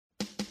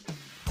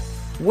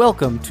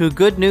Welcome to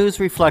Good News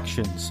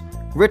Reflections,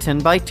 written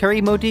by Terry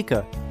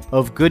Modica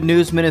of Good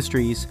News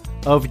Ministries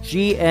of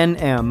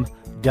GNM.org.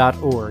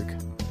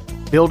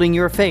 Building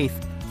your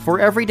faith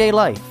for everyday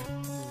life,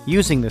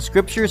 using the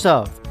scriptures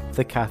of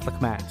the Catholic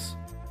Mass.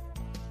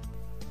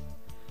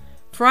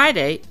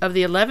 Friday of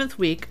the 11th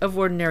week of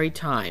Ordinary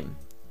Time.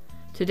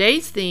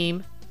 Today's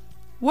theme,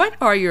 what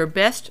are your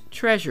best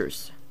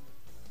treasures?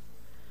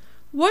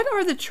 What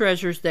are the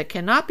treasures that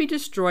cannot be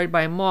destroyed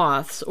by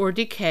moths or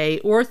decay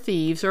or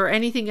thieves or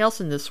anything else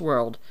in this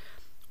world,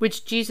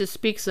 which Jesus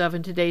speaks of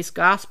in today's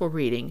Gospel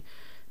reading,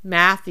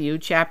 Matthew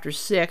chapter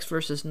 6,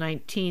 verses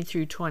 19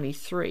 through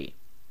 23.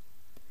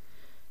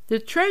 The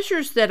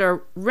treasures that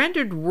are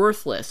rendered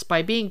worthless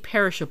by being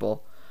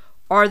perishable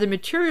are the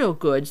material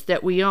goods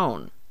that we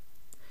own.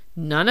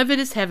 None of it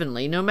is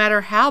heavenly, no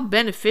matter how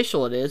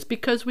beneficial it is,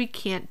 because we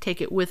can't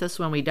take it with us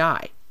when we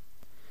die.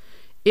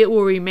 It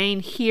will remain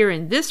here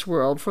in this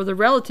world for the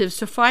relatives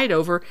to fight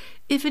over,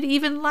 if it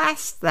even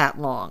lasts that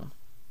long.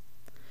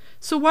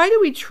 So why do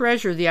we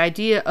treasure the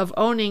idea of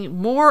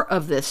owning more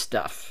of this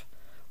stuff?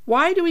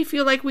 Why do we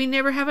feel like we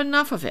never have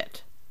enough of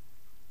it?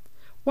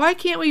 Why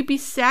can't we be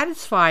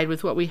satisfied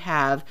with what we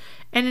have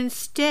and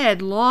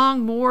instead long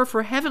more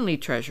for heavenly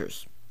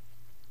treasures?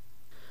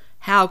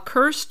 How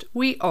cursed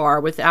we are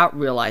without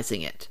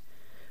realizing it.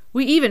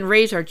 We even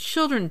raise our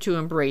children to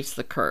embrace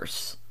the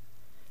curse.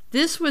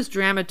 This was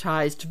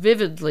dramatized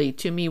vividly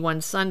to me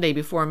one Sunday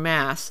before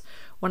Mass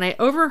when I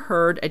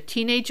overheard a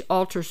teenage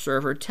altar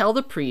server tell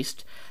the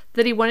priest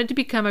that he wanted to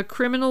become a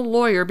criminal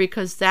lawyer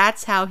because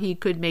that's how he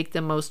could make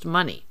the most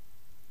money.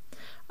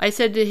 I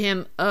said to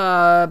him,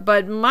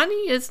 but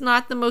money is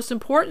not the most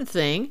important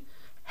thing.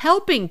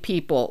 Helping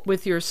people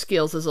with your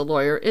skills as a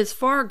lawyer is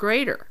far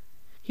greater.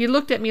 He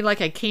looked at me like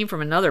I came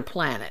from another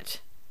planet.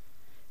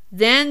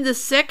 Then the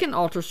second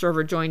altar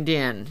server joined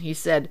in. He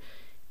said,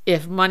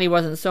 if money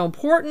wasn't so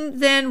important,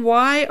 then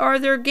why are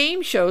there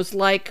game shows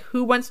like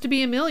Who Wants to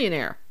Be a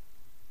Millionaire?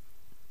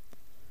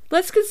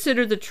 Let's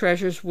consider the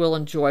treasures we'll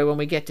enjoy when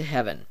we get to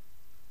heaven.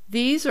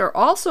 These are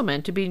also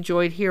meant to be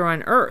enjoyed here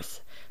on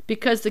earth,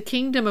 because the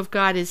kingdom of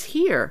God is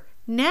here,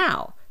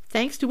 now,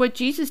 thanks to what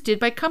Jesus did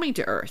by coming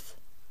to earth.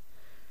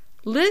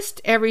 List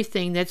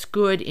everything that's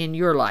good in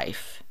your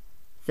life: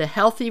 the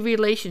healthy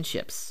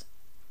relationships,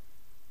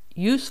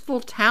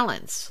 useful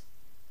talents,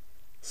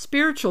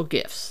 spiritual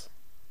gifts,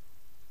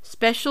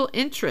 special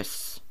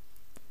interests,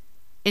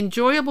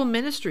 enjoyable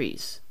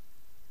ministries,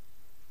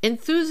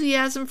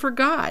 enthusiasm for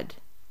God.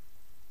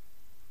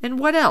 And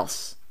what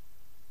else?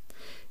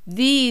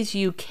 These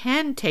you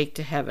can take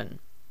to heaven.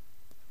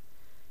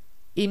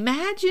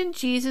 Imagine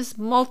Jesus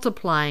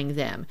multiplying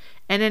them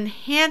and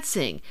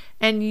enhancing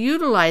and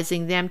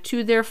utilizing them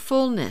to their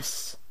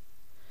fullness.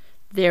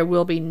 There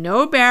will be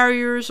no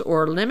barriers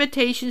or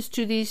limitations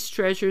to these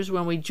treasures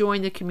when we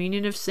join the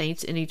communion of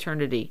saints in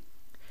eternity.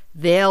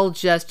 They'll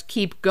just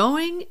keep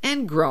going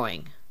and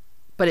growing.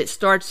 But it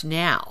starts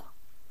now.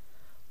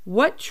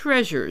 What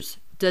treasures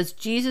does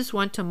Jesus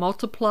want to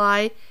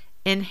multiply,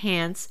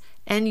 enhance,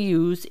 and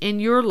use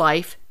in your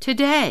life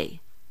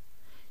today?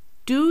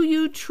 Do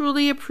you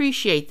truly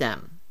appreciate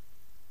them?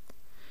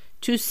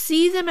 To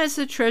see them as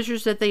the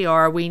treasures that they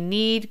are, we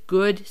need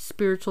good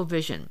spiritual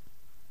vision.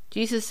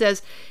 Jesus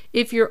says,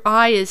 if your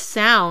eye is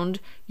sound,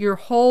 your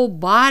whole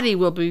body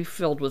will be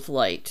filled with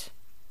light.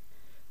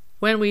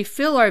 When we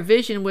fill our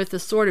vision with the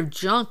sort of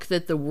junk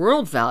that the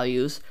world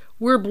values,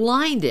 we're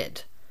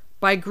blinded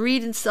by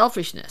greed and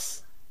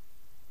selfishness.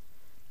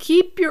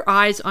 Keep your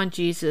eyes on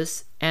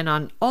Jesus and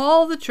on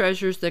all the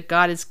treasures that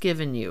God has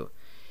given you,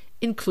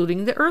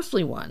 including the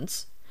earthly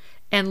ones,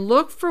 and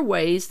look for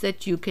ways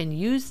that you can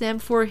use them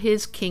for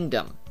His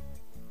kingdom.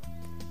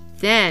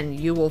 Then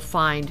you will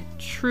find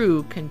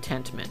true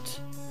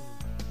contentment.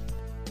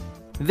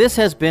 This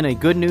has been a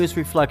Good News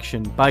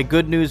Reflection by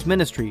Good News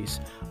Ministries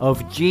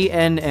of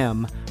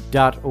GNM.org.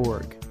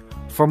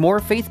 For more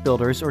faith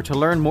builders or to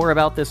learn more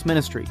about this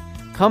ministry,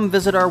 come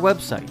visit our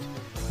website.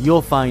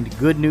 You'll find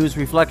Good News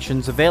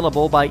Reflections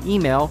available by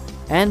email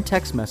and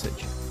text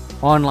message,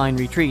 online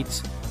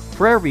retreats,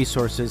 prayer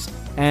resources,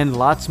 and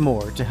lots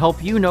more to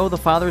help you know the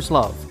Father's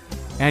love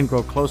and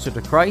grow closer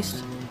to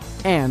Christ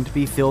and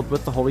be filled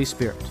with the Holy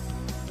Spirit.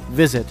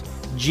 Visit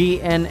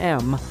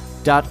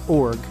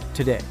GNM.org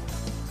today.